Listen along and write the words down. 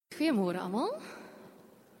Goeiemôre almal.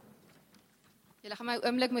 Julle gaan my 'n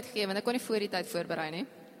oomblik moet gee want ek kon nie voor die tyd voorberei nie.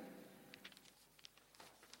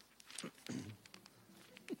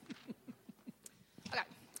 Okay,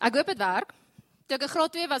 ek hoop dit werk. Toe ek in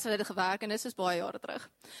graad 2 was, het dit gewerk en dis is baie jare terug.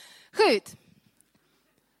 Goed.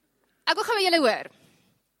 Ek wil gou by julle hoor.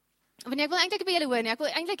 Of nee, ek wil eintlik by julle hoor nie. Ek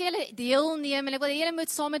wil eintlik julle deelneem en ek wil julle moet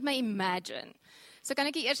saam met my imagine. So kan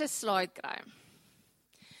ek die eerste slide kry.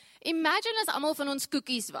 Imagine as almal van ons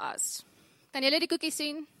koekies was. Kan julle die koekies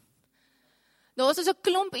sien? Daar is so 'n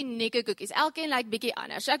klomp unieke koekies. Elkeen lyk bietjie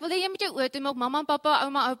anders. So ek wil hê jy moet jou oë toe maak, mamma en pappa,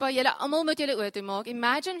 ouma, oupa, julle almal moet julle oë toe maak.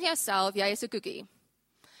 Imagine vir jouself, jy is 'n koekie.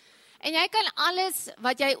 En jy kan alles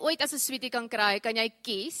wat jy ooit as 'n sweetie kan kry, kan jy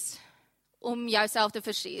kies om jouself te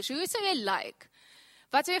versier. So hoe sou jy lyk?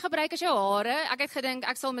 Wat sou jy gebruik as jou hare? Ek het gedink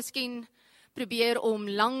ek sal miskien probeer om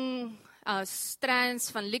lang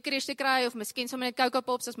strands van licorice te kry, of miskien sommer net Cocoa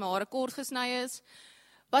Pops as my hare kort gesny is.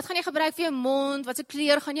 Wat gaan jy gebruik vir jou mond? Wat se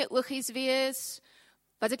kleur gaan jou oogies wees?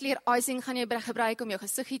 Wat se kleur icing gaan jy gebruik om jou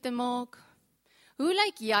gesiggie te maak? Hoe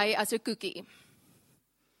lyk jy as 'n koekie?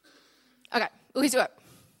 Okay, oogies oop.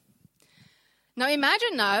 Nou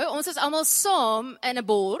imagine nou, ons is almal saam in 'n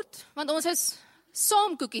bord, want ons is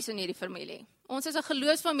saam koekies in hierdie familie. Ons is 'n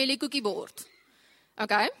geloofsfamilie koekiebord.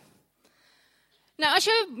 Okay? Nou as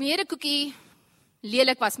jou medekoekie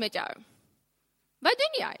lelik was met jou, wat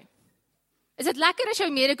doen jy? Is dit lekker as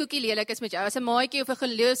jou medekoekie lelik is met jou? As 'n maatjie of 'n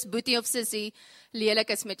geloofsboetie of sussie lelik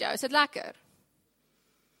is met jou, is dit lekker?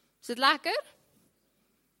 Is dit lekker?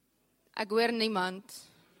 Ek hoor niemand.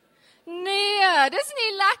 Nee, dis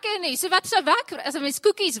nie lekker nie. So wat sou werk as 'n mens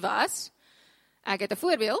koekies was? Ek het 'n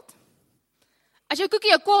voorbeeld. As jou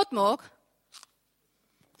koekie jou kwaad maak,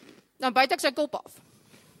 dan byt ek sy kop af.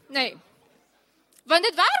 Nee. Want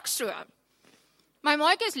dit werk so. My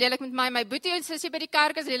maatjie is lelik met my boetie en sussie by die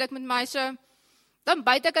kerk is lelik met my, so dan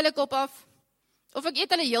byt ek hulle kop af, of ek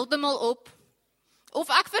eet hulle heeltemal op, of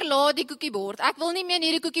ek verlaat die koekiebord. Ek wil nie meer in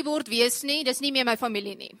hierdie koekiebord wees nie, dis nie meer my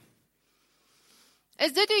familie nie.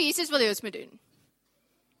 Is dit hoe Jesus wil hê ons moet doen?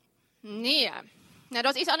 Nee. Nou,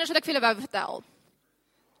 dat is iets anders wat ek vir julle wou vertel.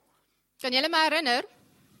 Kan julle my herinner?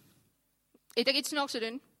 Het ek iets snaaks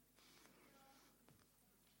gedoen?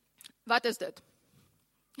 Wat is dit?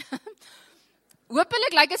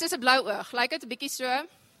 Hoopelik lyk dit soos 'n blou oog. Lyk dit 'n bietjie so?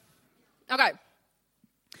 Okay.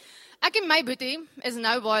 Ek en my boetie is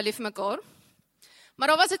nou baie lief vir mekaar. Maar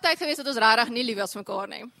daar was 'n tyd gewees dat ons regtig nie lief was vir mekaar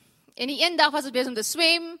nie. En die een dag was ons besig om te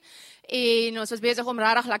swem en ons was besig om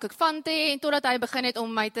regtig lekker van te hê en totdat hy begin het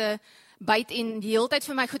om my te byt en die hele tyd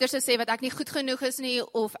vir my goeders te sê wat ek nie goed genoeg is nie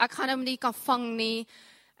of ek gaan hom nie kan vang nie.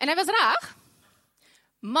 En hy was reg.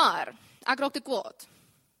 Maar ek raak te kwaad.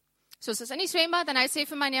 So ons is in die swembad en hy sê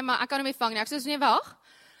vir my, nee, maar ek kan hom nie vang nie. Ek sê, nee, wag.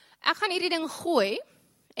 Ek gaan hierdie ding gooi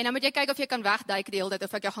en dan moet jy kyk of jy kan wegduik die hele tyd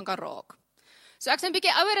of ek jou gaan kan raak. So ek is 'n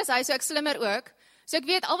bietjie ouer as hy, so ek slimmer ook. So ek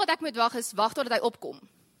weet al wat ek moet wag is wag totdat hy opkom.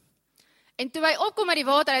 En toe hy opkom uit die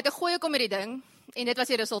water, hy het 'n gooi kom met die ding en dit was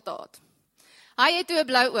die resultaat. Hy het toe 'n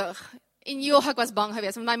blou oog en joh, ek was bang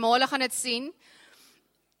geweest want my maale gaan dit sien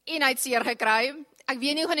en hy het seer gekry. Ek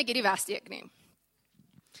weet nie hoe gaan ek hierdie wegsteek nie.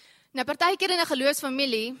 Nou partykeer in 'n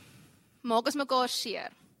geloofsfamilie maak ons mekaar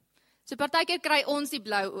seer. So partykeer kry ons die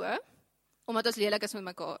blou oë, omdat ons lelik is met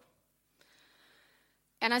mekaar.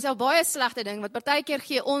 En as 'n baie slegte ding, wat partykeer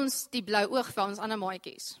gee ons die blou oog vir ons ander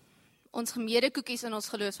maatjies. Ons medekoekies in ons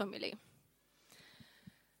geloofsfamilie.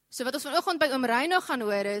 So wat ons vanoggend by oom Ryno gaan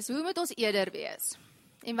hoor is, hoe moet ons eerder wees?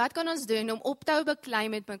 En wat kan ons doen om op te hou beklei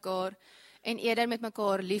met mekaar, en eerder met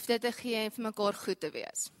mekaar liefde te gee en vir mekaar goed te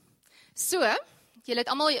wees? So, julle het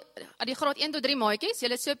almal uit die graad 1 tot 3 maatjies,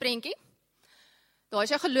 julle is so prentjie. Daar is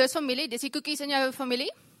jou geloofsfamilie, dis die koekies in jou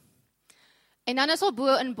familie. En dan is al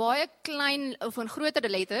bo in baie klein of in groter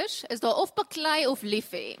letters, is daar of beklei of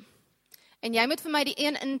lief hê. En jy moet vir my die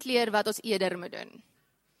een inkleer wat ons eerder moet doen.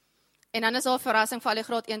 En dan is daar 'n verrassing vir al die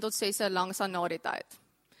graad 1 tot 6 langs aan na die tyd.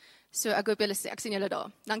 So ek hoop julle ek sien julle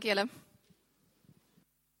daar. Dankie julle.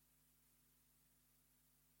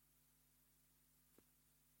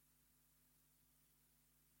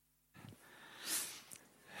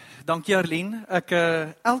 Dankie Arlene. Ek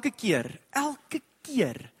elke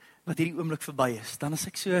keer wat hierdie oomblik verby is, dan is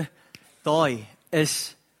ek so, daai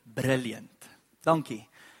is brilliant. Dankie.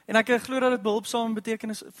 En ek glo dat dit behulpsaam en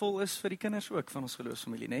betekenisvol is vir die kinders ook van ons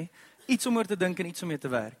geloofsfamilie, nê? Iets om oor te dink en iets om mee te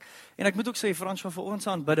werk. En ek moet ook sê, Frans, van vanoggend se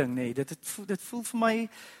aanbidding, nê, dit voel vir my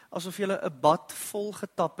asof jy 'n bad vol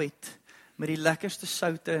getap het met die lekkerste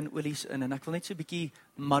soute en olies in, en ek wil net so 'n bietjie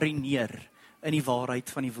marineer in die waarheid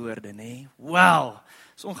van die woorde, nê? Wow,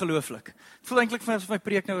 is ongelooflik. Het voel eintlik vir my asof my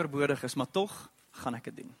preek nou oorbodig is, maar tog gaan ek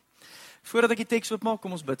dit doen. Voordat ek die teks oopmaak,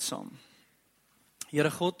 kom ons bid saam. Here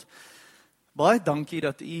God, baie dankie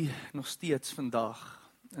dat U nog steeds vandag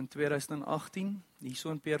in 2018, hier so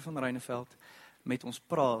in Peer van Ryneveld, met ons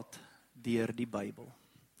praat deur die Bybel.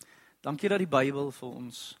 Dankie dat die Bybel vir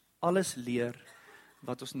ons alles leer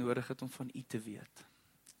wat ons nodig het om van U te weet.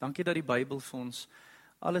 Dankie dat die Bybel vir ons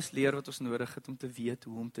alles leer wat ons nodig het om te weet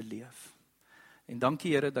hoe om te leef. En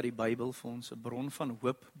dankie Here dat die Bybel vir ons 'n bron van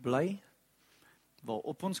hoop bly,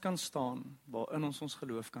 waarop ons kan staan, waarin ons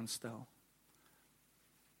geloof kan stel.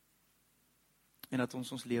 En dat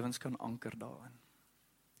ons lewens kan anker daarin.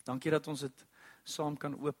 Dankie dat ons dit saam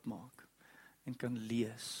kan oopmaak en kan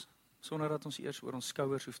lees, sonder dat ons eers oor ons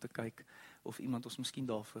skouers hoef te kyk of iemand ons miskien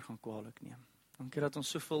daarvoor gaan kwaadlik neem. Dankie dat ons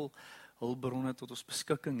soveel hulpbronne tot ons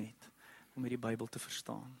beskikking het om hierdie Bybel te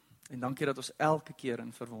verstaan. En dankie dat ons elke keer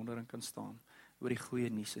in verwondering kan staan oor die goeie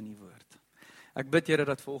nuus in die woord. Ek bid Here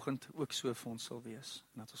dat vanoggend ook so vir ons sal wees,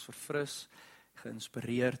 en dat ons verfris,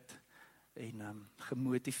 geïnspireerd en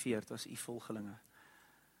gemotiveerd as U volgelinge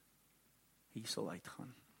hier sal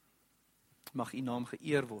uitgaan. Mag U naam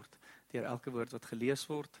geëer word deur elke woord wat gelees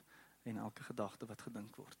word en elke gedagte wat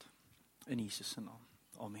gedink word. In Jesus se naam.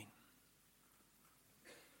 Amen.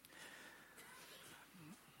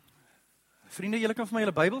 Vriende, julle kan vir my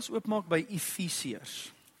julle Bybels oopmaak by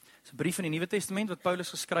Efesiërs. Dis 'n brief in die Nuwe Testament wat Paulus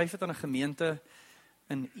geskryf het aan 'n gemeente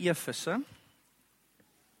in Efese.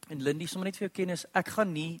 En Lindy, sommer net vir jou kennis, ek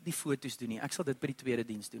gaan nie die foto's doen nie. Ek sal dit by die tweede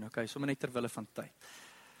diens doen, okay? Sommer net ter wille van tyd.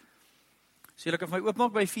 So julle kan vir my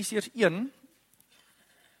oopmaak by Efesiërs 1.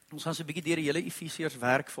 Ons gaan so 'n bietjie deur die hele Efesiërs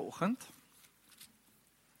werk vanoggend.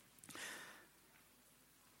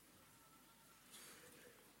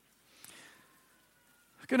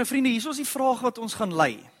 Kinde vriende, hier is die vraag wat ons gaan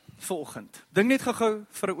lei vanoggend. Dink net gou-gou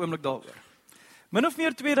vir 'n oomblik daaroor. Min of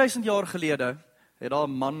meer 2000 jaar gelede het daar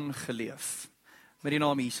 'n man geleef met die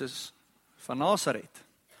naam Jesus van Nasaret.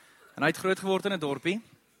 En hy het groot geword in 'n dorpie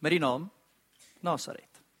met die naam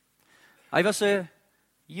Nasaret. Hy was 'n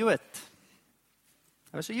Jood.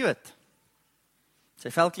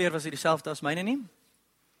 Sy velkleur was dieselfde as myne nie.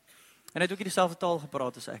 En hy het ook nie dieselfde taal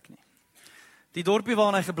gepraat as ek nie. Die dorpie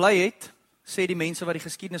waarin hy gebly het, sê die mense wat die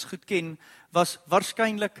geskiedenis goed ken, was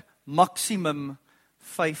waarskynlik maksimum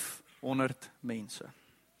 500 mense.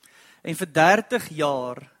 En vir 30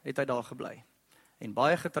 jaar het hy daar gebly. En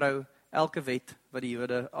baie getrou elke wet wat die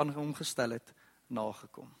Jode aan hom gestel het,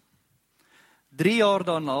 nagekom. 3 jaar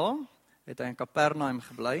daarna het hy in Kapernaum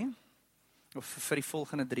gebly, of vir die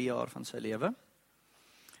volgende 3 jaar van sy lewe.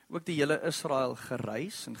 Ook die hele Israel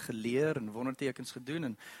gereis en geleer en wondertekens gedoen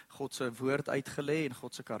en God se woord uitgelê en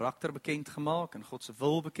God se karakter bekend gemaak en God se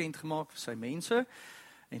wil bekend gemaak vir sy mense.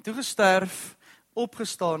 En toe gesterf,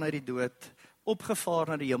 opgestaan uit die dood, opgevaar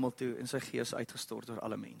na die hemel toe en sy gees uitgestort oor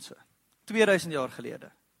alle mense. 2000 jaar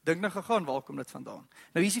gelede. Dink nou gegaan, waar kom dit vandaan?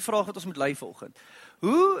 Nou hier is die vraag wat ons moet lei vanoggend.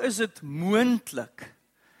 Hoe is dit moontlik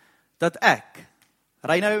dat ek,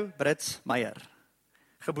 Ryno Meyer,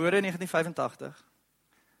 gebore in 1985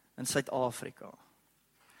 in Suid-Afrika,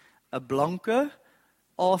 'n blanke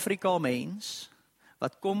Afrika mens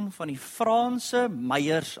wat kom van die Franse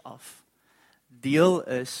Meyers af, deel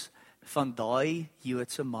is van daai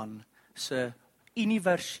Joodse man se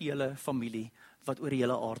universele familie wat oor die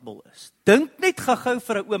hele aardbol is. Dink net gou-gou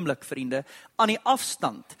vir 'n oomblik, vriende, aan die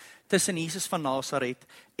afstand tussen Jesus van Nasaret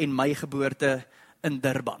en my geboorte in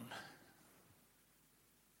Durban.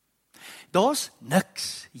 Daar's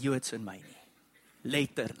niks Joods in my nie.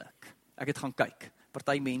 Letterlik. Ek het gaan kyk.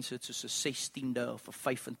 Party mense het soos 'n 16de of 'n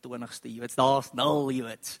 25ste Joods. Daar's 0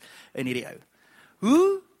 Joods in hierdie ou.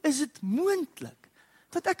 Hoe is dit moontlik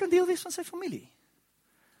dat ek kan deel wees van sy familie?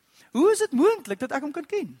 Hoe is dit moontlik dat ek hom kan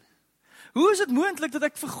ken? Hoe is dit moontlik dat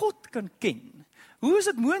ek vir God kan ken? Hoe is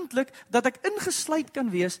dit moontlik dat ek ingesluit kan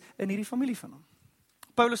wees in hierdie familie van hom?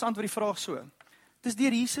 Paulus antwoord die vraag so. Dis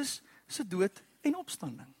deur Jesus se dood en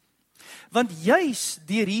opstanding. Want juis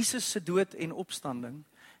deur Jesus se dood en opstanding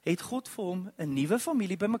het God vir hom 'n nuwe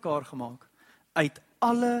familie bymekaar gemaak uit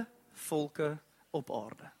alle volke op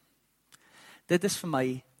aarde. Dit is vir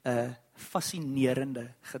my 'n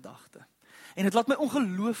fascinerende gedagte. En dit laat my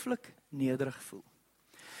ongelooflik nederig voel.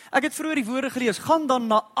 Ek het vroeër die woorde gelees, gaan dan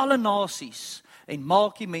na alle nasies en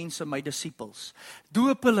maak die mense my disippels.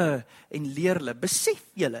 Doop hulle en leer hulle. Besef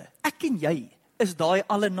julle, ek en jy is daai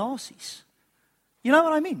alle nasies. You know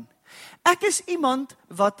what I mean? Ek is iemand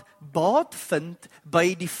wat baat vind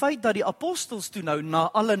by die feit dat die apostels toe nou na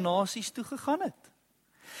alle nasies toe gegaan het.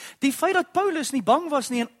 Die feit dat Paulus nie bang was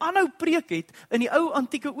nie en aanhou preek het in die ou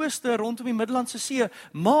antieke ooste rondom die Middellandse See,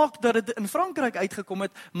 maak dat dit in Frankryk uitgekom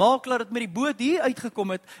het, maak dat dit met die boot hier uitgekom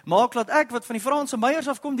het, maak dat ek wat van die Franse Meyers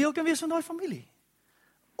afkom deel kan wees van daai familie.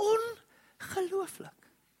 Ongelooflik.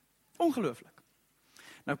 Ongelooflik.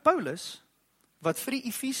 Nou Paulus, wat vir die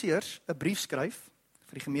Efesiërs 'n brief skryf,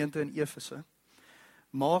 vir die gemeente in Efese,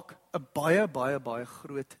 maak 'n baie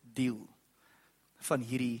groot deel van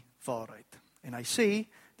hierdie waarheid. En hy sê,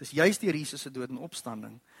 dis juist deur Jesus se dood en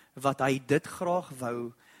opstanding, wat hy dit graag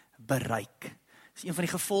wou bereik. Dis een van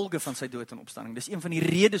die gevolge van sy dood en opstanding. Dis een van die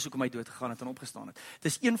redes hoekom hy dood gegaan het en opgestaan het.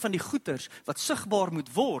 Dis een van die goeters wat sigbaar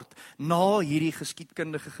moet word na hierdie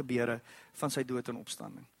geskiedkundige gebeure van sy dood en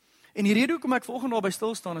opstanding. En die rede hoekom ek vanoggend daarby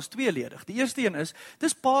stil staan is tweeledig. Die eerste een is,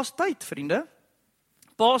 dis Paastyd, vriende.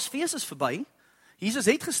 Paasfees is verby. Jesus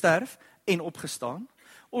het gesterf en opgestaan.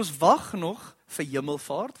 Ons wag nog vir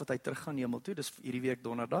hemelvaart, wat hy teruggaan hemel toe, dis hierdie week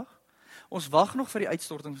donderdag. Ons wag nog vir die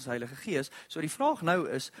uitstorting van die Heilige Gees. So die vraag nou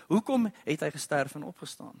is, hoekom het hy gesterf en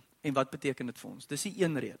opgestaan? En wat beteken dit vir ons? Dis die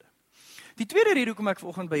een rede. Die tweede rede hoekom ek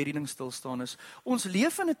vanoggend by hierdie ding stil staan is, ons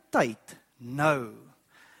leef in 'n tyd nou,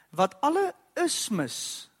 wat alle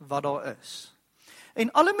ismes wat daar is,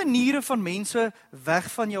 en alle maniere van mense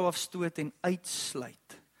weg van jou afstoot en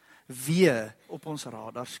uitsluit, weer op ons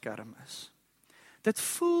radarskerm is. Dit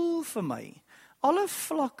voel vir my, alle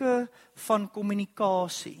vlakke van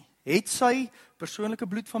kommunikasie, het sy persoonlike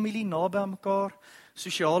bloedfamilie naby aan mekaar,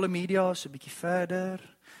 sosiale media is 'n bietjie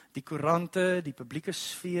verder, die koerante, die publieke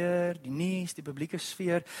sfeer, die nuus, die publieke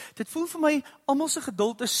sfeer, dit voel vir my, almal se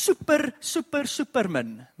geduld is super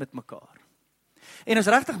min met mekaar. En is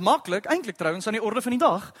regtig maklik, eintlik trouens aan die orde van die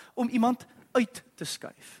dag, om iemand uit te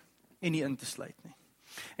skuif en nie in te sluit nie.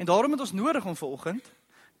 En daarom het ons nodig om vanoggend,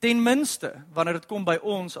 ten minste, wanneer dit kom by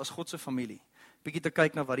ons as God se familie, bietjie te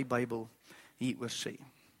kyk na wat die Bybel hieroor sê.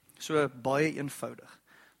 So baie eenvoudig.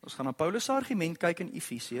 Ons gaan na Paulus se argument kyk in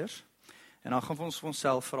Efesiërs, en dan gaan ons vir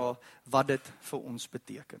onsself vra wat dit vir ons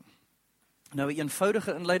beteken. Nou 'n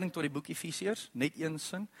eenvoudige inleiding tot die boek Efesiërs, net een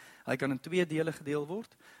sin. Hy kan in 2 dele gedeel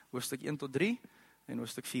word, hoofstuk 1 tot 3 en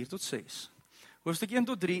hoofstuk 4 tot 6. Hoofstuk 1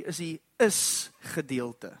 tot 3 is die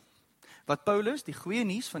is-gedeelte, wat Paulus die goeie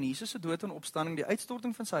nuus van Jesus se dood en opstanding, die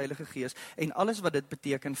uitstorting van sy Heilige Gees en alles wat dit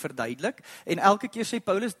beteken verduidelik. En elke keer sê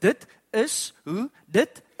Paulus, dit is hoe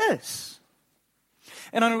dit is.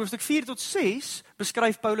 En dan in hoofstuk 4 tot 6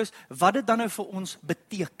 beskryf Paulus wat dit dan nou vir ons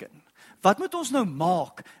beteken. Wat moet ons nou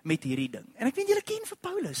maak met hierdie ding? En ek weet julle ken vir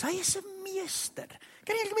Paulus, hy is 'n meester.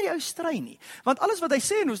 Kan jy eintlik met die ou stry nie? Want alles wat hy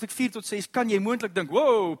sê in hoofstuk 4 tot 6 kan jy moontlik dink,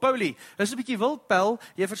 wow, Paulie, dis 'n bietjie wild pel,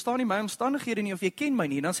 jy verstaan nie my omstandighede nie of jy ken my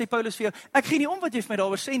nie. En dan sê Paulus vir jou, ek gee nie om wat jy vir my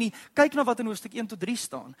daaroor sê nie, kyk na wat in hoofstuk 1 tot 3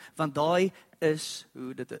 staan, want daai is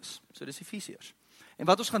hoe dit is. So dis Efesiërs. En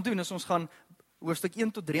wat ons gaan doen is ons gaan hoofstuk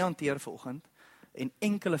 1 tot 3 hanteer vanoggend en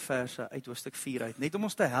enkele verse uit hoofstuk 4 uit, net om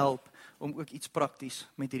ons te help om ook iets prakties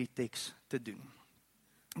met hierdie teks te doen.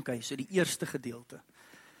 Okay, so die eerste gedeelte.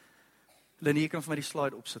 Lenie, kan vir my die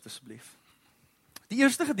slide opsit asseblief. Die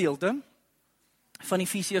eerste gedeelte van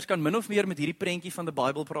Efesiërs kan min of meer met hierdie prentjie van the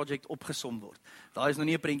Bible Project opgesom word. Daai is nou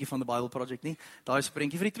nie 'n prentjie van the Bible Project nie, daai is 'n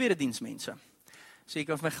prentjie vir die tweede diensmense. So jy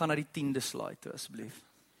kan vir my gaan na die 10de slide toe asseblief.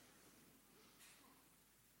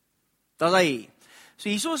 Daai. So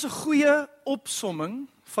hierso is 'n goeie opsomming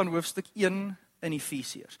van hoofstuk 1 in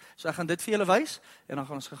Efesiërs. So ek gaan dit vir julle wys en dan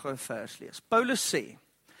gaan ons gou 'n vers lees. Paulus sê: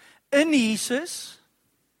 in Jesus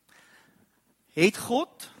het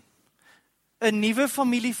God 'n nuwe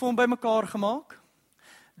familie vir hom bymekaar gemaak,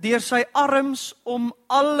 deur sy arms om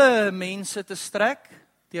alle mense te strek,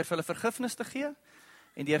 deur vir hulle vergifnis te gee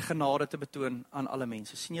en deur genade te betoon aan alle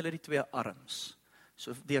mense. Sien julle die twee arms?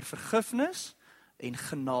 So deur vergifnis en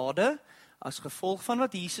genade, as gevolg van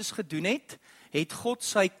wat Jesus gedoen het, het God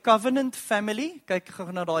sy covenant family, kyk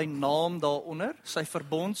gou na daai naam daaronder, sy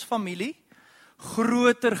verbondsfamilie,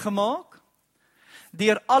 groter gemaak,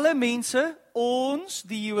 deur alle mense, ons,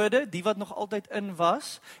 die Jode, die wat nog altyd in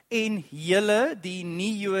was, en julle, die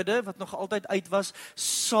nie-Jode, wat nog altyd uit was,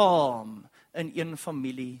 saam in een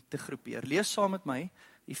familie te groepeer. Lees saam met my,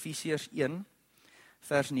 Efesiërs 1,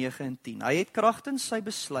 vers 9 en 10. Hy het kragtens sy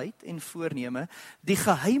besluit en voorneme die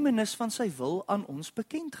geheimenis van sy wil aan ons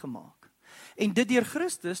bekend gemaak en dit deur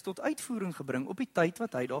Christus tot uitvoering gebring op die tyd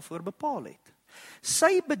wat hy daarvoor bepaal het.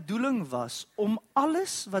 Sy bedoeling was om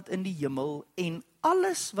alles wat in die hemel en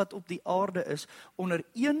alles wat op die aarde is onder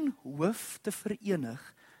een hoof te verenig,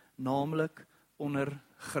 naamlik onder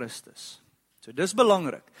Christus. So dis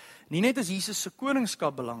belangrik. Nie net is Jesus se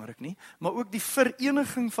koningskap belangrik nie, maar ook die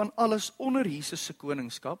vereniging van alles onder Jesus se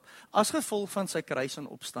koningskap, as gevolg van sy kruis en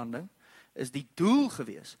opstanding, is die doel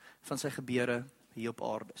gewees van sy gebeure hier op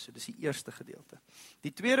aarde. So dis die eerste gedeelte.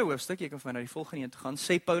 Die tweede hoofstuk, jy kan vir my na die volgende een toe gaan,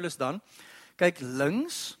 sê Paulus dan, kyk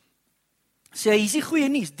links, sê hy, hier is die goeie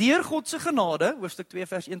nuus, deur God se genade, hoofstuk 2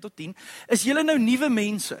 vers 1 tot 10, is julle nou nuwe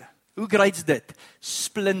mense. Hoe great's dit?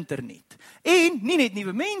 Splinternuut. En nie net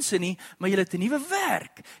nuwe mense nie, maar julle het 'n nuwe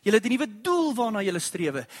werk. Julle het 'n nuwe doel waarna julle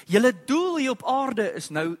strewe. Julle doel hier op aarde is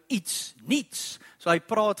nou iets nuuts. So hy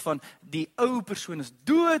praat van die ou persoon is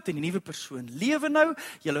dood en die nuwe persoon lewe nou.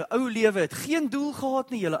 Julle ou lewe het geen doel gehad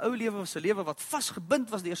nie. Julle ou lewe was 'n lewe wat vasgebind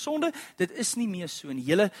was deur sonde. Dit is nie meer so nie.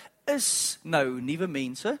 Julle is nou nuwe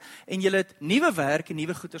mense en julle het nuwe werk en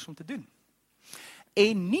nuwe goeders om te doen.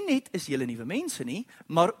 En nie net is julle nuwe mense nie,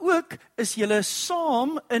 maar ook is julle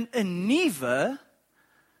saam in 'n nuwe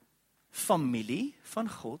familie van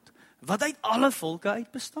God, wat uit alle volke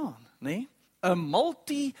uit bestaan, nê? 'n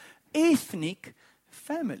multi-ethnic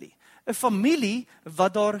family. 'n Familie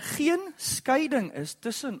wat daar geen skeiding is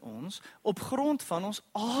tussen ons op grond van ons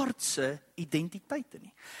aardse identiteite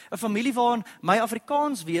nie. 'n Familie waarin my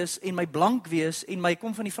Afrikaans wees en my blank wees en my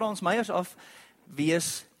kom van die Frans Meyers af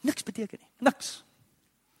wees niks beteken nie. Niks.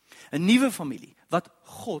 'n Nuwe familie wat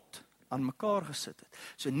God aan mekaar gesit het.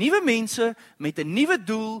 So nuwe mense met 'n nuwe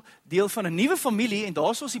doel, deel van 'n nuwe familie en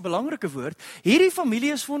daar's ons die belangrike woord. Hierdie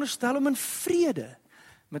familie is veronderstel om in vrede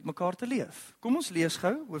met mekaar te leef. Kom ons lees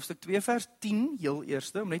gou hoofstuk 2 vers 10 heel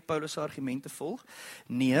eerste om net Paulus se argumente te volg.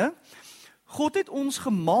 Nee, God het ons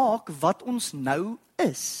gemaak wat ons nou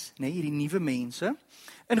is, nê, hierdie nuwe mense.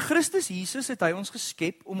 In Christus Jesus het hy ons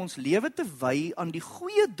geskep om ons lewe te wy aan die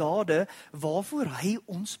goeie dade waarvoor hy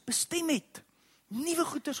ons bestem het. Nuwe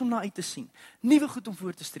goeders om na uit te sien, nuwe goed om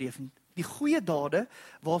voor te streef, die goeie dade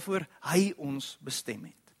waarvoor hy ons bestem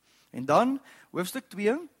het. En dan hoofstuk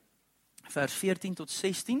 2 vers 14 tot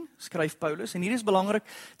 16 skryf Paulus, en hier is belangrik,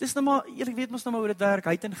 dit is nou maar, julle weet mos nou maar hoe dit werk,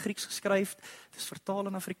 hy het in Grieks geskryf, dit is vertaal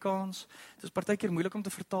in Afrikaans, dit is partykeer moeilik om te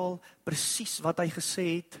vertaal presies wat hy gesê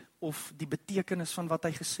het, of die betekenis van wat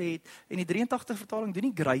hy gesê het, en die 83 vertaling doen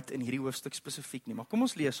nie great in hierdie hoofstuk spesifiek nie, maar kom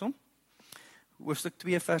ons lees hom, hoofstuk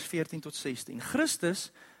 2 vers 14 tot 16,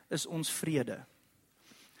 Christus is ons vrede.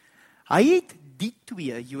 Hy het die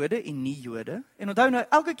twee, Jode en nie Jode, en onthou nou,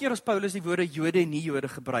 elke keer as Paulus die woorde Jode en nie Jode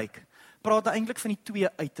gebruik, praat hy eintlik van die twee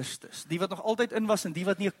uiterstes, die wat nog altyd in was en die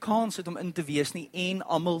wat nie 'n kans het om in te wees nie, en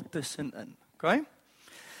almal tussenin. Okay?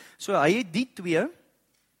 So hy het die twee,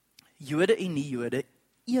 Jode en nie Jode,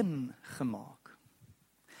 een gemaak.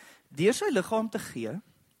 Deur sy liggaam te gee,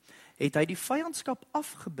 het hy die vyandskap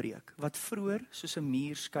afgebreek, wat vroeër soos 'n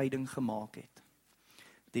muurskeiding gemaak het.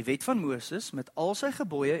 Die wet van Moses, met al sy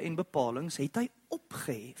gebooie en bepalings, het hy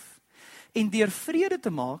opgehef. En deur vrede te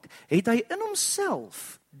maak, het hy in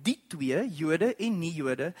homself die twee, Jode en nie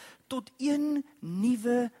Jode, tot een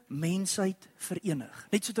nuwe mensheid verenig.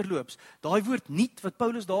 Net so terloops, daai woord nuut wat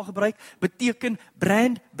Paulus daar gebruik, beteken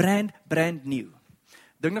brand new.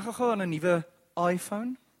 Dink nou gou aan 'n nuwe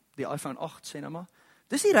iPhone, die iPhone 8 sê nou maar.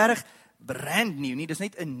 Dis nie regtig brand new nie, dis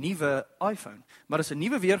net 'n nuwe iPhone, maar dis 'n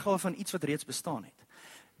nuwe weergawe van iets wat reeds bestaan het.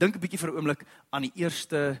 Dink 'n bietjie vir 'n oomblik aan die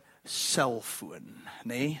eerste selfoon,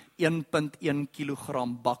 nê? 1.1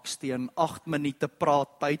 kilogram baksteen, 8 minute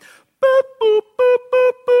praattyd, poep, poep, poep,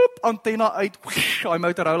 poep, poep, antenna uit, daai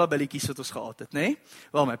Motorola billetjies wat ons gehad het, nê?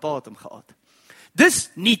 Wel, my pa het hom gehad. Dis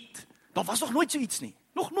nuut. Daar was nog nooit so iets nie.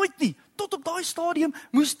 Nog nooit nie. Tot op daai stadium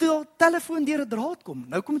moes die telefoon deur 'n draad kom.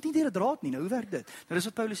 Nou kom dit nie deur 'n draad nie. Nou hoe werk dit? Nou dis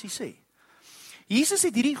wat Paulus hier sê. Jesus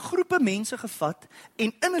het hierdie groepe mense gevat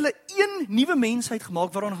en in hulle een nuwe mensheid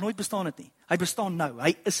gemaak wat nog nooit bestaan het nie. Hy bestaan nou.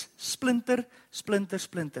 Hy is splinter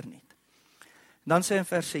nuut. Dan sê hy in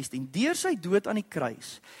vers 16, deur sy dood aan die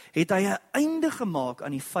kruis het hy 'n einde gemaak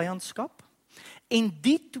aan die vyandskap en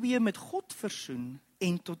die twee met God versoen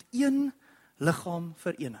en tot een liggaam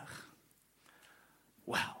verenig.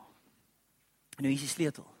 Wow. Nou hier is die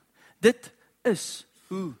sleutel. Dit is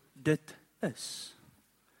hoe dit is.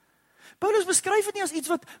 Paulus beskryf dit nie as iets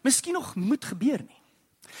wat miskien nog moet gebeur nie.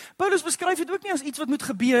 Paulus beskryf dit ook nie as iets wat moet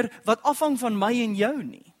gebeur wat afhang van my en jou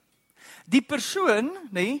nie. Die persoon,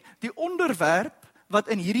 nê, die onderwerp wat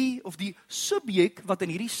in hierdie, of die subjek wat in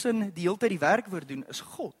hierdie sin die hele tyd die werkwoord doen, is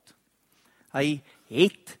God. Hy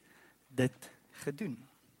het dit gedoen.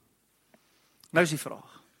 Nou is die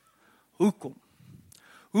vraag, hoekom?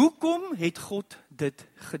 Hoekom het God dit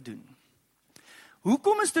gedoen?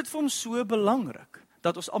 Hoekom is dit vir hom so belangrik,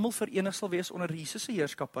 dat ons almal verenig sal wees onder Jesus se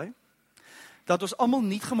heerskappy, dat ons almal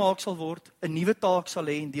nuut gemaak sal word, 'n nuwe taak sal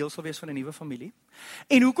hê en deel sal wees van 'n nuwe familie?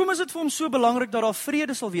 En hoekom is dit vir hom so belangrik dat daar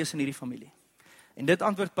vrede sal wees in hierdie familie? En dit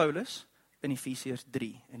antwoord Paulus in Efesiërs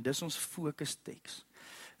 3, en dis ons fokusteks.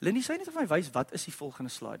 Lindy, sê net of hy wys wat is die volgende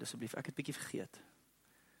slide asseblief, ek het bietjie vergeet.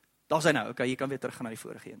 Daar's hy nou, okay, jy kan weer terug gaan na die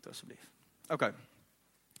vorige een toe asseblief. Okay,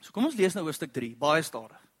 so kom ons lees nou hoofstuk 3, baie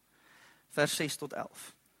stadig, vers 6 tot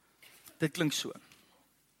 11. Dit klink so.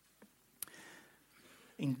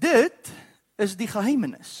 En dit is die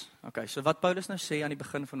geheimenis. Okay, so wat Paulus nou sê aan die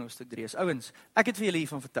begin van hoofstuk 3 is, ouens, ek het vir julle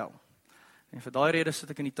hiervan vertel. En vir daai rede sit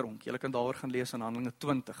ek in die tronk. Julle kan daaroor gaan lees in Handelinge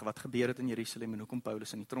 20, wat gebeur het in Jerusalem en hoekom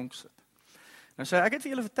Paulus in die tronk sit. Nou sê ek het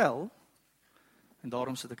vir julle vertel, en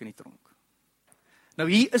daarom sit ek in die tronk. Nou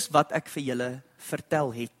hier is wat ek vir julle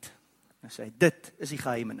vertel het. Nou sê hy, dit is die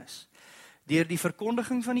geheimenis. Deur die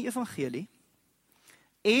verkondiging van die evangelie,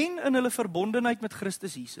 en in hulle verbondenheid met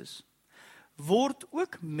Christus Jesus, word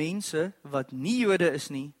ook mense wat nie Jode is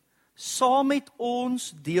nie, saam met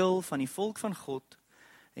ons deel van die volk van God,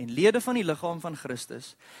 en lede van die liggaam van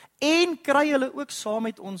Christus, en kry hulle ook saam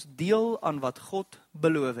met ons deel aan wat God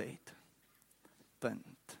beloof het.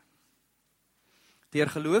 Punt. Deur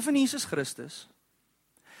geloof in Jesus Christus,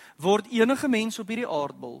 word enige mens op hierdie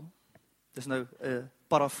aardbol, dis nou 'n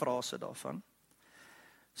parafrase daarvan,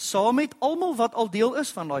 saam met almal wat al deel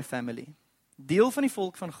is van daai family, deel van die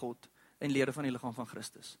volk van God, en lede van die liggaam van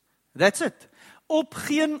Christus. That's it. Op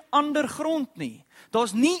geen ander grond nie.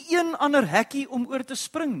 Daar's nie een ander hekkie om oor te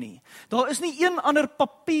spring nie. Daar is nie een ander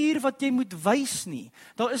papier wat jy moet wys nie.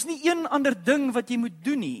 Daar is nie een ander ding wat jy moet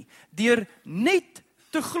doen nie. Deur net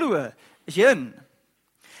te glo, is jy in.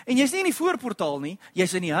 En jy's nie in die voorportaal nie,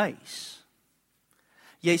 jy's in die huis.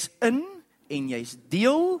 Jy's in en jy's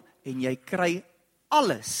deel en jy kry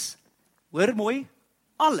alles. Hoor mooi,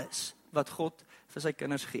 alles wat God vir sy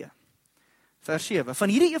kinders gee. Vers 7, van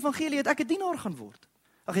hierdie evangelie het ek 'n dienaar gaan word.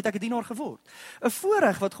 Het ek 'n dienaar geword. 'n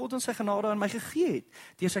Voorreg wat God in sy genade aan my gegee het,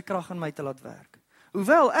 deur sy krag in my te laat werk.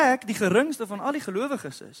 Hoewel ek die geringste van al die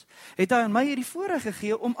gelowiges is, het hy aan my hierdie voorreg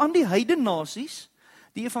gegee om aan die heidene nasies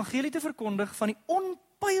die evangelie te verkondig van die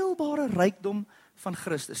onpylbare rykdom van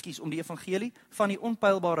Christus. Om die evangelie van die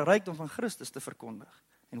onpylbare rykdom van Christus te verkondig.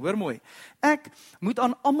 En hoor mooi, ek moet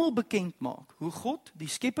aan almal bekend maak hoe God, die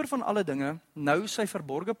skepper van alle dinge, nou sy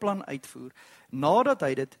verborgde plan uitvoer, nadat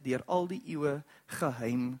hy dit deur al die eeue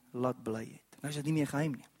geheim laat bly het. Nou is dit nie meer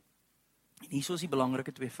geheim nie. En hier is die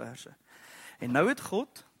belangrike 2 verse. En nou het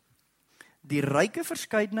God die ryke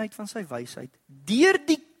verskeidenheid van sy wysheid deur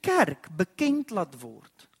die kerk bekend laat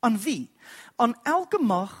word. Aan wie? Aan elke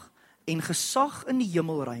mag en gesag in die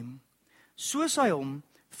hemelruim, soos hy hom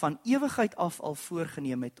van ewigheid af al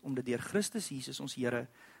voorgeneem het om dit deur Christus Jesus ons Here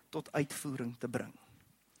tot uitvoering te bring.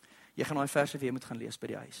 Jy gaan daai verse weer moet gaan lees by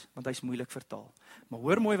die huis, want hy's moeilik vertaal. Maar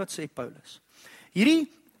hoor mooi wat sê Paulus. Hierdie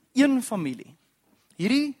een familie,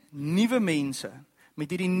 hierdie nuwe mense met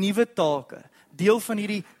hierdie nuwe take, deel van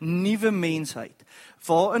hierdie nuwe mensheid,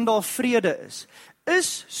 waarin daar vrede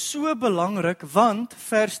is so belangrik, want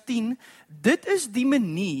vers 10, dit is die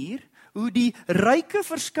manier hoe die ryke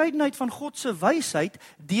verskeidenheid van God se wysheid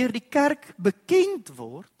deur die kerk bekend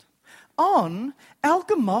word aan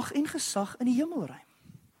elke mag en gesag in die hemelruim.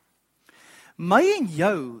 My en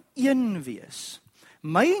jou een wees,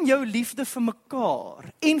 my en jou liefde vir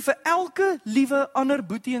mekaar en vir elke liewe ander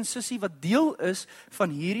boetie en sussie wat deel is van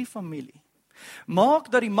hierdie familie,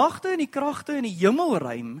 maak dat die magte en die kragte in die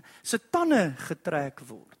hemelruim se tande getrek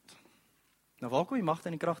word. Nou waar kom die magte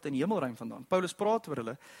en die kragte in die hemelruim vandaan? Paulus praat oor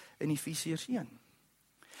hulle in Efesiërs 1.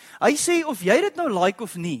 Hy sê of jy dit nou like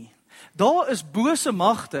of nie, daar is bose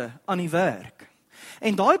magte aan die werk.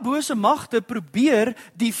 En daai bose magte probeer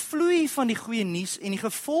die vloei van die goeie nuus en die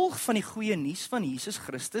gevolg van die goeie nuus van Jesus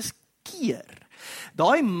Christus keer.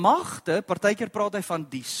 Daai magte, partykeer praat hy van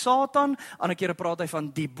die Satan, ander kere praat hy van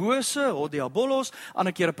die bose, of diabolos,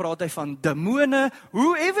 ander kere praat hy van demone,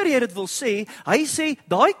 hoever jy dit wil sê, hy sê,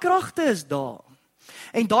 daai kragte is daar.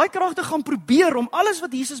 En daai kragte gaan probeer om alles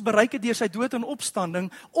wat Jesus bereik het deur sy dood en opstanding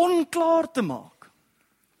onklaar te maak.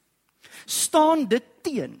 Staan dit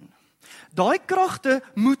teen. Daai kragte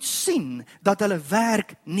moet sien dat hulle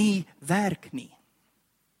werk nie.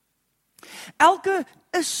 Elke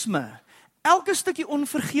isme, elke stukkie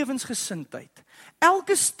onvergewensgesindheid,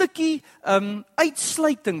 elke stukkie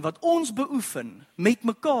uitsluiting wat ons beoefen met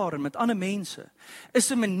mekaar en met ander mense,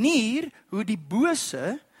 is 'n manier hoe die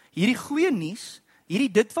bose hierdie goeie nuus,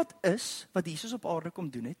 hierdie dit wat Jesus op aarde kom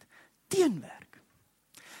doen het, teenwerk.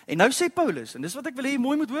 En nou sê Paulus, en dis wat ek wil hê jy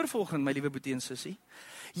mooi moet hoor volgens my liewe boetie en sussie,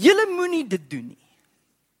 julle moenie dit doen nie.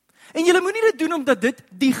 En julle moenie dit doen omdat dit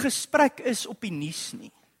die gesprek is op die nuus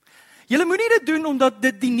nie. Julle moenie dit doen omdat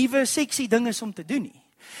dit die nuwe seksie ding is om te doen nie.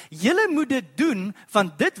 Julle moet dit doen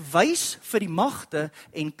want dit wys vir die magte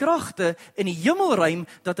en kragte in die hemelruim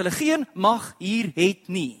dat hulle geen mag hier het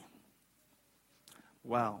nie.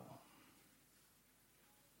 Wow.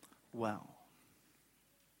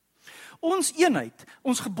 Ons eenheid,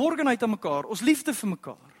 ons geborgenheid aan mekaar, ons liefde vir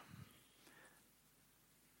mekaar,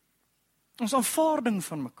 ons aanvaarding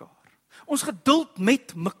van mekaar, ons geduld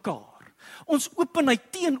met mekaar, Ons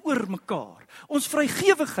openheid teenoor mekaar, ons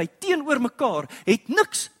vrygewigheid teenoor mekaar, het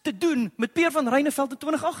niks te doen met Peer van Ryneveld in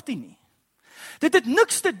 2018 nie. Dit het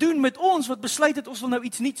niks te doen met ons wat besluit het ons wil nou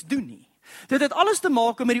iets niets doen nie. Dit het alles te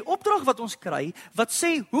maak met die opdrag wat ons kry, wat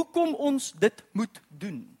sê hoekom ons dit moet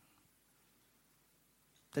doen.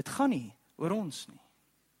 Dit gaan nie oor ons nie.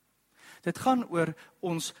 Dit gaan oor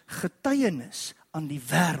ons getuienis aan die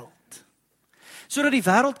wêreld. Sodat die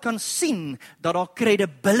wêreld kan sien dat daar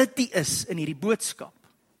credibility is in hierdie boodskap.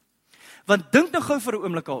 Want dink nou gou vir 'n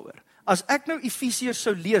oomblik daaroor. As ek nou Efesiërs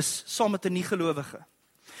sou lees saam met 'n nie-gelowige,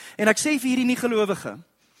 en ek sê vir hierdie nie-gelowige,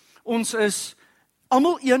 ons is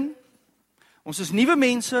almal een, ons is nuwe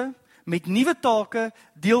mense met nuwe take,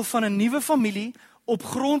 deel van 'n nuwe familie op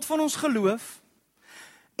grond van ons geloof,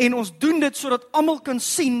 en ons doen dit sodat almal kan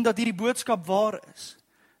sien dat hierdie boodskap waar is.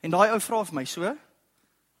 En daai ou vra vir my, so,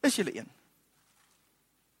 is julle een?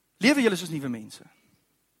 Lewe julle soos nuwe mense?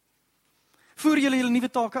 Voer julle julle nuwe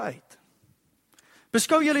take uit?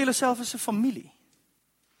 Beskou julle julleself as 'n familie?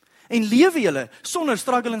 En lewe julle sonder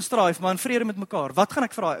struggle en strife, maar in vrede met mekaar? Wat gaan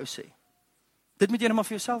ek vir daai ou sê? Dit moet jy net maar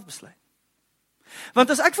vir jouself besluit. Want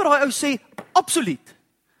as ek vir daai ou sê, absoluut,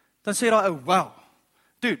 dan sê daai ou, wow,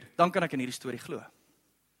 dude, dan kan ek in hierdie storie glo.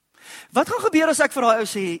 Wat gaan gebeur as ek vir daai ou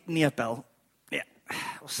sê, nee Pel, nee,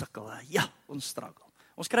 ons sukkel, ja, ons struggle.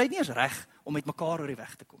 Ons kry dit nie eens reg om met mekaar oor die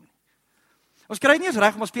weg te kom nie. Ons kry dit nie eens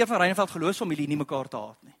reg om as Peer van Ryneveld geloofsfamilie nie mekaar te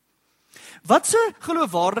haat nie. Wat se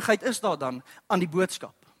geloofwaardigheid is daar dan aan die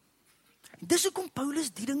boodskap? Dis hoekom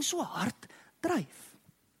Paulus die ding so hard dryf.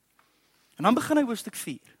 En dan begin hy hoofstuk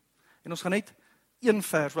 4. En ons gaan net een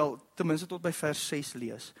vers, wel, ten minste tot by vers 6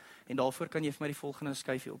 lees. En daarvoor kan jy vir my die volgende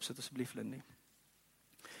skyfie opsit asseblief, Lindy.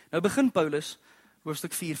 Nou begin Paulus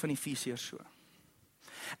hoofstuk 4 van Efesiërs so.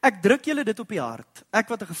 Ek druk julle dit op die hart, ek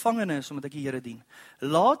wat 'n gevangene is omdat ek die Here dien.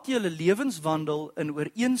 Laat julle lewenswandel in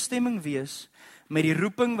ooreenstemming wees met die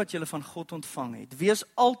roeping wat julle van God ontvang het. Wees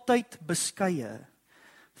altyd beskeie,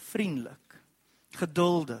 vriendelik,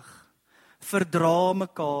 geduldig, verdra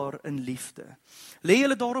mekaar in liefde. Lê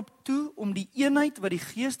julle daarop toe om die eenheid wat die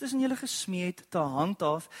Gees tussen julle gesmee het te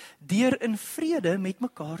handhaaf deur in vrede met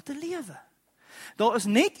mekaar te lewe. Daar is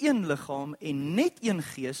net een liggaam en net een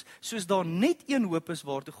Gees, soos daar net een hoop is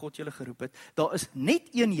waartoe God julle geroep het. Daar is net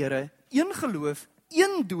een Here, een geloof,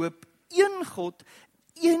 een doop, een God,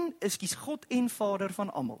 God en Vader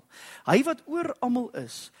van almal. Hy wat oor almal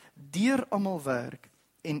is, deur almal werk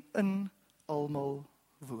en in almal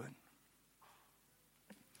woon.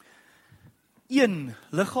 Een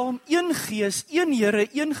liggaam, een Gees, een Here,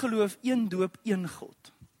 een geloof, een doop, een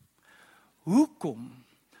God. Hoekom?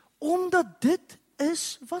 Omdat dit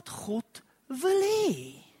is wat God wil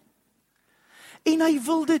hê. En hy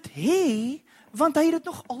wil dit hê, want hy het dit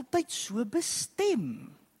nog altyd so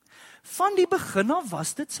bestem. Van die begin af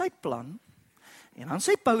was dit sy plan. En dan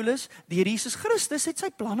sê Paulus, die Here Jesus Christus het sy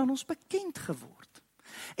plan aan ons bekend geword.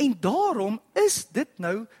 En daarom is dit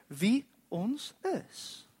nou wie ons is.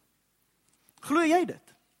 Glo jy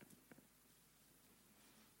dit?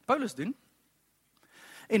 Paulus doen.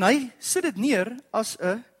 En hy sit dit neer as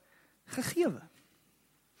 'n gegewe.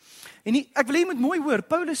 En ek wil jy moet mooi hoor,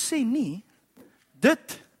 Paulus sê nie,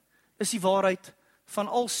 dit is die waarheid van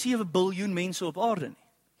al 7 biljoen mense op aarde nie.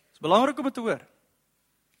 Dit is belangrik om dit te hoor.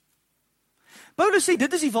 Paulus sê,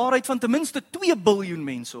 dit is die waarheid van ten minste 2 biljoen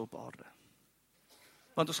mense op aarde.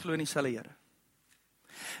 Want ons glo in dieselfde Here.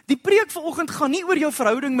 Die preek vanoggend gaan nie oor jou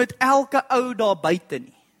verhouding met elke ou daar buite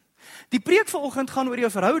nie. Die preek vanoggend gaan oor jou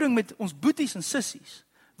verhouding met ons boeties en sissies,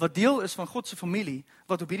 wat deel is van God se familie,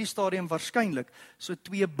 wat op hierdie stadium waarskynlik so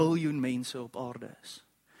 2 biljoen mense op aarde is.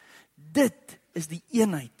 Dit is die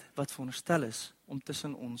eenheid wat veronderstel is om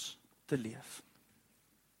tussen ons te leef.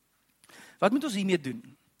 Wat moet ons hiermee doen?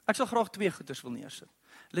 Ek sal graag 2 goeters wil neersit.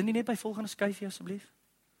 Lindy, net by volgende skyfie asseblief.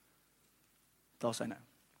 Daar sy nou.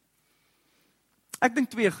 Ek dink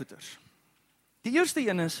 2 goeters. Die eerste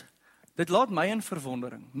een is, dit laat my in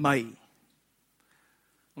verwondering,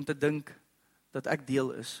 om te dink dat ek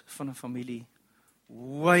deel is van 'n familie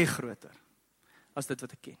way groter as dit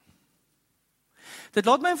wat ek ken. Dit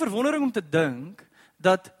laat my in verwondering om te dink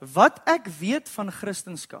dat wat ek weet van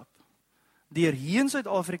Christendom, deur hier in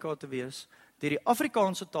Suid-Afrika te wees, deur die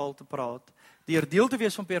Afrikaanse taal te praat, deur deel te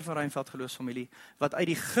wees van Peer van Ryneveld geloofsfamilie, wat uit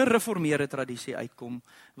die gereformeerde tradisie uitkom,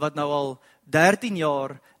 wat nou al 13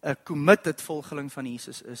 jaar 'n committed volgeling van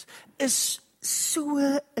Jesus is so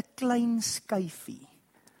 'n klein skyfie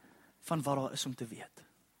van wat daar is om te weet.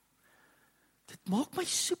 Dit maak my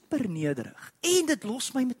super nederig en dit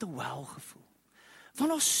los my met 'n wow gevoel. Want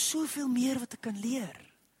daar's soveel meer wat ek kan leer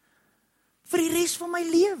vir die res van my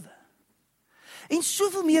lewe. En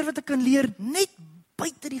soveel meer wat ek kan leer net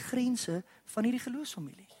buite die grense van hierdie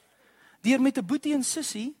geloofsfamilie. Deur met 'n boetie en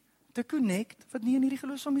sussie te connect wat nie in hierdie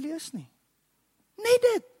geloofsfamilie is nie. Net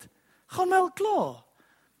dit gaan my al klaar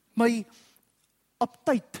my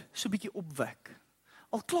aptyd so bietjie opwek.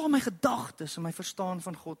 Al klaar my gedagtes en my verstaan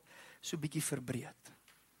van God so bietjie verbreed.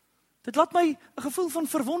 Dit laat my 'n gevoel van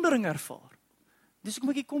verwondering ervaar. Dis hoekom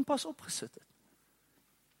ek die kompas opgesit het.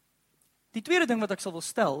 Die tweede ding wat ek sal wil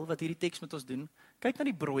stel, wat hierdie teks met ons doen, kyk na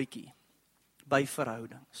die broodjie by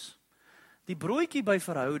verhoudings. Die broodjie by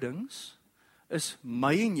verhoudings is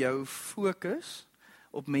my en jou fokus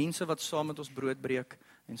op mense wat saam met ons brood breek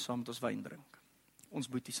en saam met ons wyn drink. Ons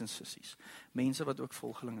boeties en sissies. Mense wat ook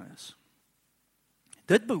volgelinge is.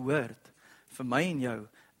 Dit behoort vir my en jou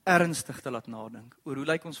ernstig te laat nadink oor hoe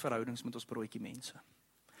lyk ons verhoudings met ons broodjie mense.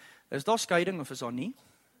 Is daar skeiding of is daar nie?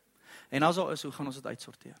 En as daar is, hoe gaan ons dit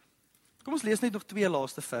uitsorteer? Kom ons lees net nog 2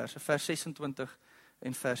 laaste verse, vers 26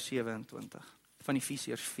 en vers 27 van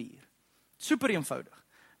Efesiërs 4. Super eenvoudig.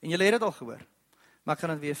 En julle het dit al gehoor, maar ek gaan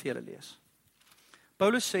dit weer vir julle lees.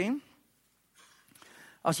 Paulus sê,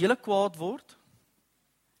 as julle kwaad word,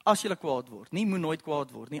 nie moet nooit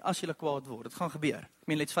kwaad word nie, as julle kwaad word, dit gaan gebeur. Ek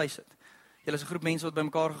meen, let's face it. Julle is 'n groep mense wat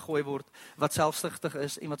bymekaar gegooi word, wat selfsugtig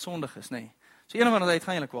is en wat sondig is, nê. So een of ander tyd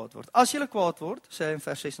gaan julle kwaad word. As julle kwaad word, sê hy in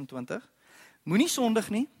vers 26, moenie sondig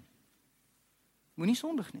nie.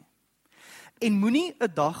 En moenie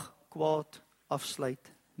 'n dag kwaad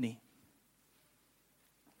afsluit nie.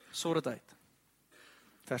 Sorg dit uit.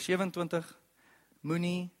 Vers 27,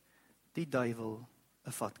 moenie die duiwel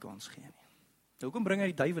 'n vatkans gee nie. Nou, hoekom bring hy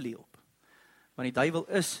die duiwel hier op? Want die duiwel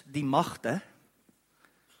is die magte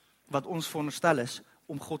wat ons veronderstel is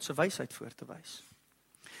om God se wysheid voor te wys.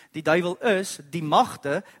 Die duiwel is die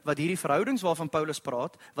magte wat hierdie verhoudings waarvan Paulus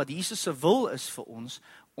praat, wat Jesus se wil is vir ons,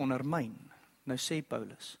 ondermyn. Nou sê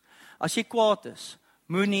Paulus, as jy kwaad is,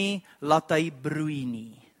 moenie laat hy broei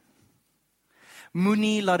nie.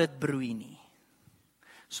 Moenie laat dit broei nie.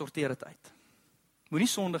 Sorteer dit uit. Moenie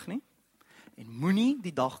sondig nie en moenie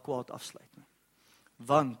die dag kwaad afsluit nie.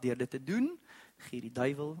 Want deur dit te doen, gee die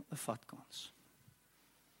duiwel 'n vatkans.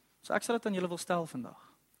 So ek sal dit aan julle wil stel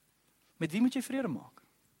vandag. Met wie moet jy vrede maak?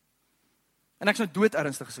 En ek is nou dood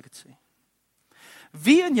ernstig as ek dit sê.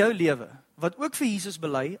 Wie in jou lewe, wat ook vir Jesus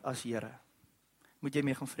bely as Here, moet jy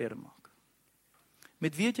mee gaan vrede maak?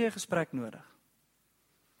 Met wie het jy 'n gesprek nodig?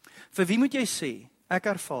 Vir wie moet jy sê, ek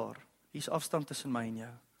ervaar, hier's afstand tussen my en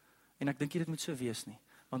jou. En ek dink nie dit moet so wees nie,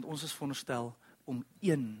 want ons is veronderstel om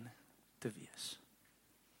een te wees.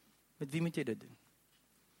 Met wie moet jy dit doen?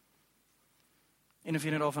 En of jy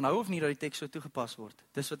nou daarvan hou of nie dat die teks so toegepas word,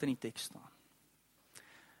 dis wat in die teks staan.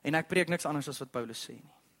 En ek preek niks anders as wat Paulus sê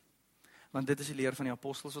nie. Want dit is die leer van die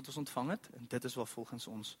apostels wat ons ontvang het, en dit is wat volgens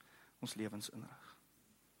ons lewens inrig.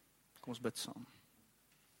 Kom ons bid saam.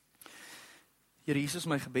 Here Jesus,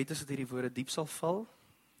 my gebed is dat hierdie woorde diep sal val,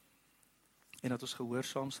 en dat ons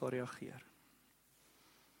gehoorsaam sal reageer.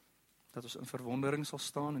 Dat ons in verwondering sal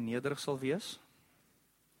staan en nederig sal wees,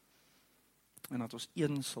 en dat ons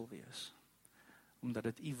een sal wees, omdat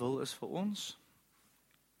dit U wil is vir ons,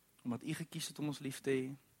 omdat U gekies het om ons lief te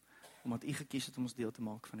hê, omdat U gekies het om ons deel te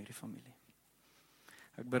maak van hierdie familie.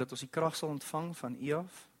 Ek bid dat ons die krag sal ontvang van U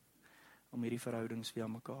af, om hierdie verhoudings weer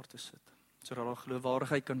aan mekaar te sit, sodat daar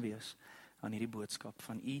geloofwaardigheid kan wees aan hierdie boodskap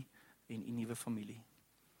van U en U nuwe familie,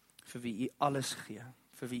 vir wie U alles gee,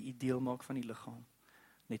 vir wie U deel maak van die liggaam,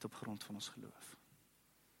 net op grond van ons geloof.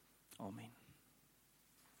 Amen.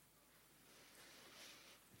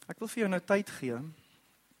 Ek wil vir jou nou tyd gee,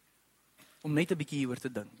 om net 'n bietjie hieroor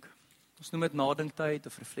te dink. Ons noem dit nadinktyd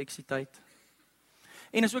of refleksietyd.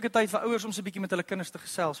 En is ook 'n tyd vir ouers om so 'n bietjie met hulle kinders te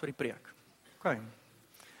gesels oor die preek. OK.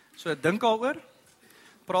 So dink daaroor,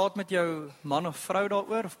 praat met jou man of vrou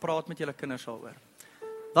daaroor, of praat met julle kinders daaroor.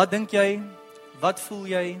 Wat dink jy? Wat voel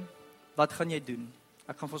jy? Wat gaan jy doen?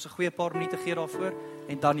 Ek gaan vir ons 'n goeie paar minute gee daarvoor,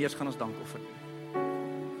 en dan eers gaan ons dankoffer doen.